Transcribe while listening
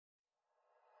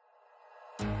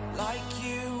like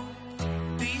you,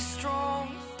 be strong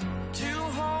to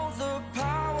hold the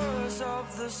powers of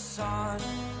the sun.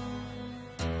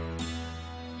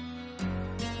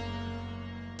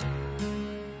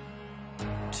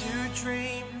 To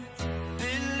dream,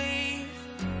 believe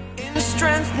in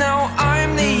strength, now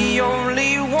I'm the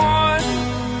only one,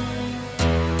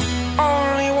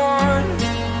 only one.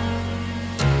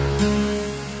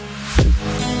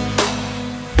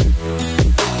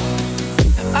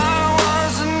 I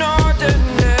was an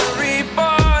ordinary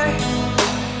boy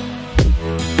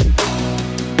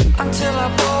until I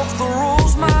broke the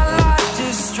rules, my life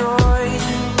destroyed,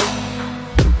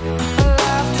 a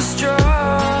life destroyed.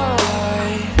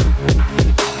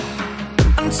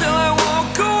 Until I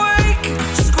walk awake,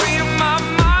 scream my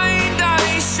mind, I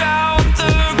shout,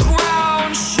 the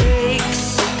ground shakes.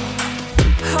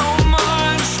 How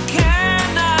much can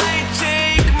I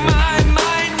take? My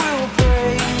mind will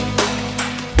break.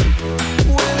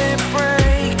 Will it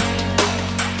break?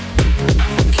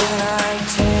 Can I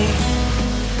take?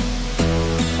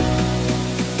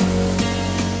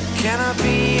 Can I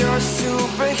be your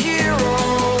superhero?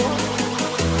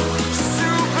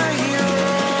 Superhero.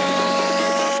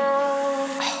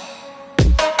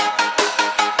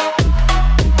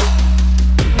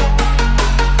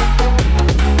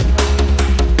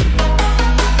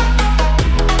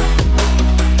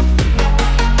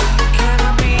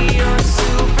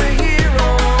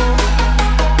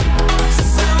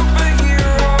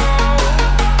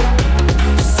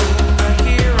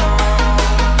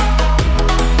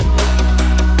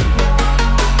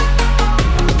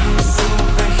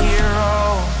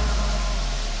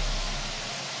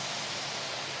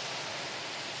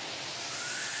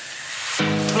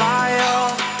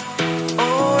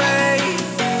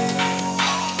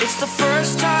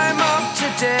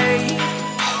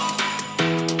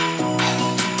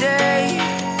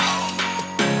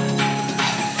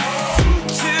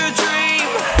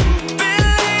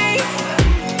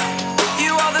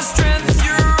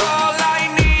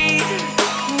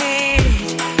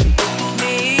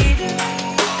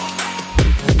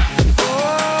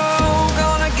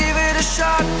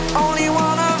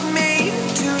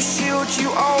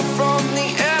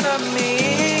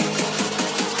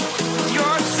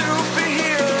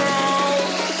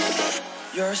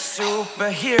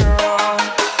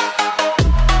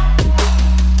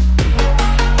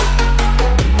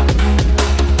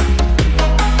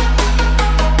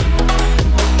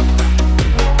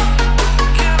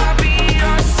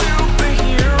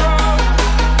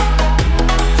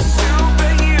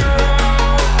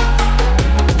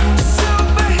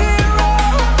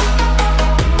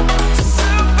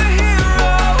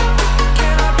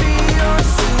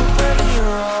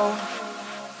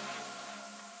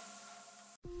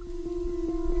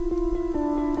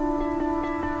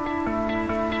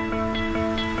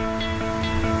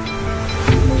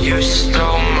 You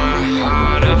stole my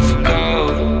heart of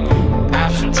gold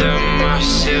after my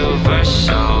silver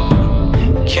soul.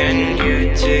 Can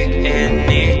you dig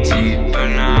any deeper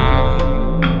now?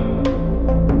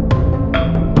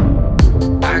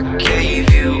 I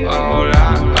gave you all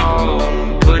I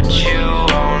own, put you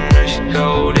on this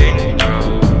golden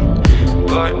throne,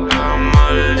 but I'm a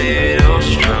little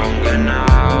stronger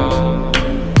now.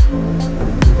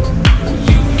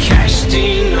 You cashed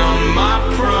in on my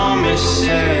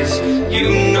promises, you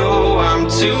know I'm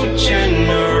too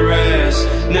generous.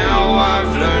 Now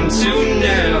I've learned to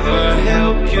never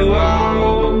help you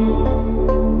out,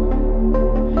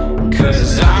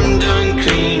 'cause I'm done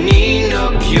cleaning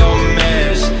up your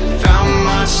mess. Found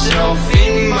myself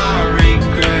in my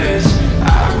regrets.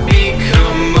 I've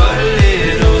become a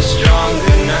little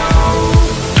stronger now,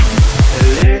 a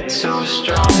little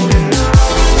stronger now.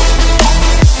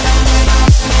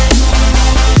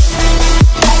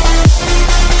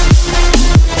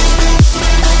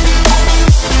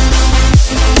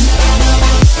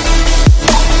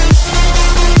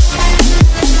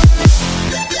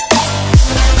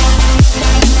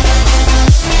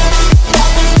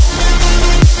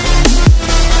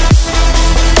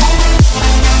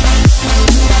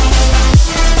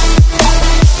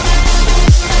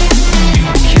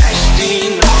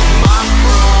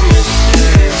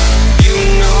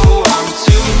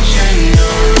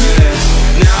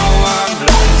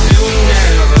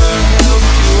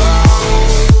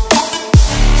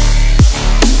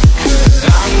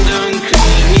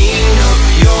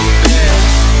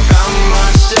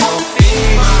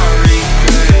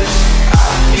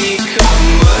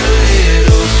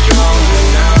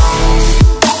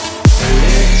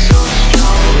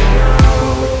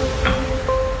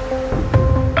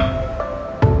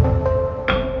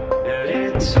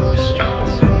 So strong,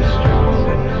 so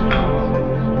strong.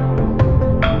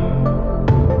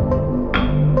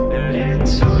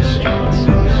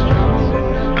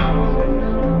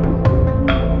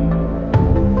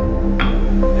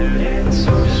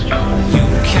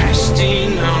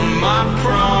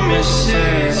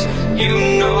 promises.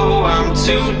 You know I'm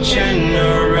too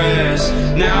generous.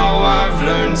 Now I've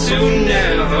learned to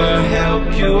never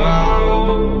help you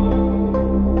out,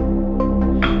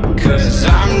 'cause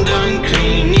I'm done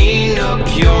cleaning up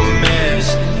your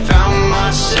mess. Found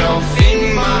myself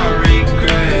in my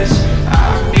regrets.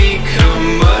 I've become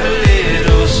a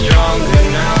little stronger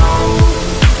now,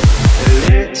 a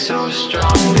little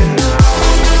stronger now.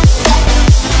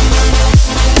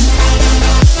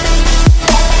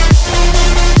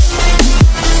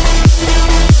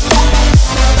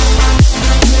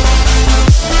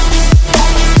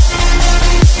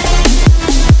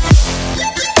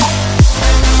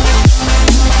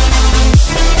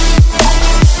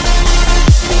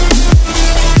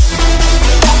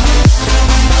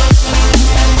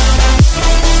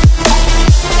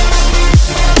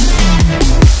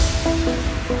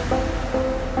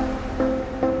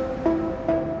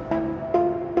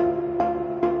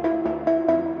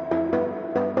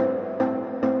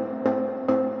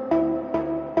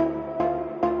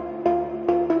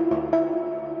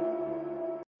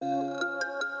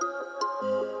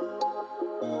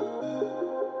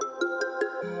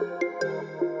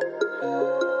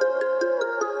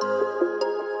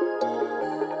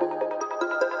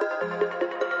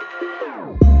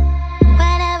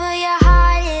 Whenever your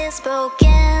heart is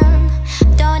broken,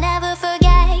 don't ever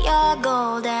forget you're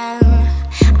golden.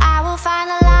 I will find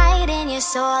the light in your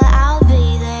soul. I'll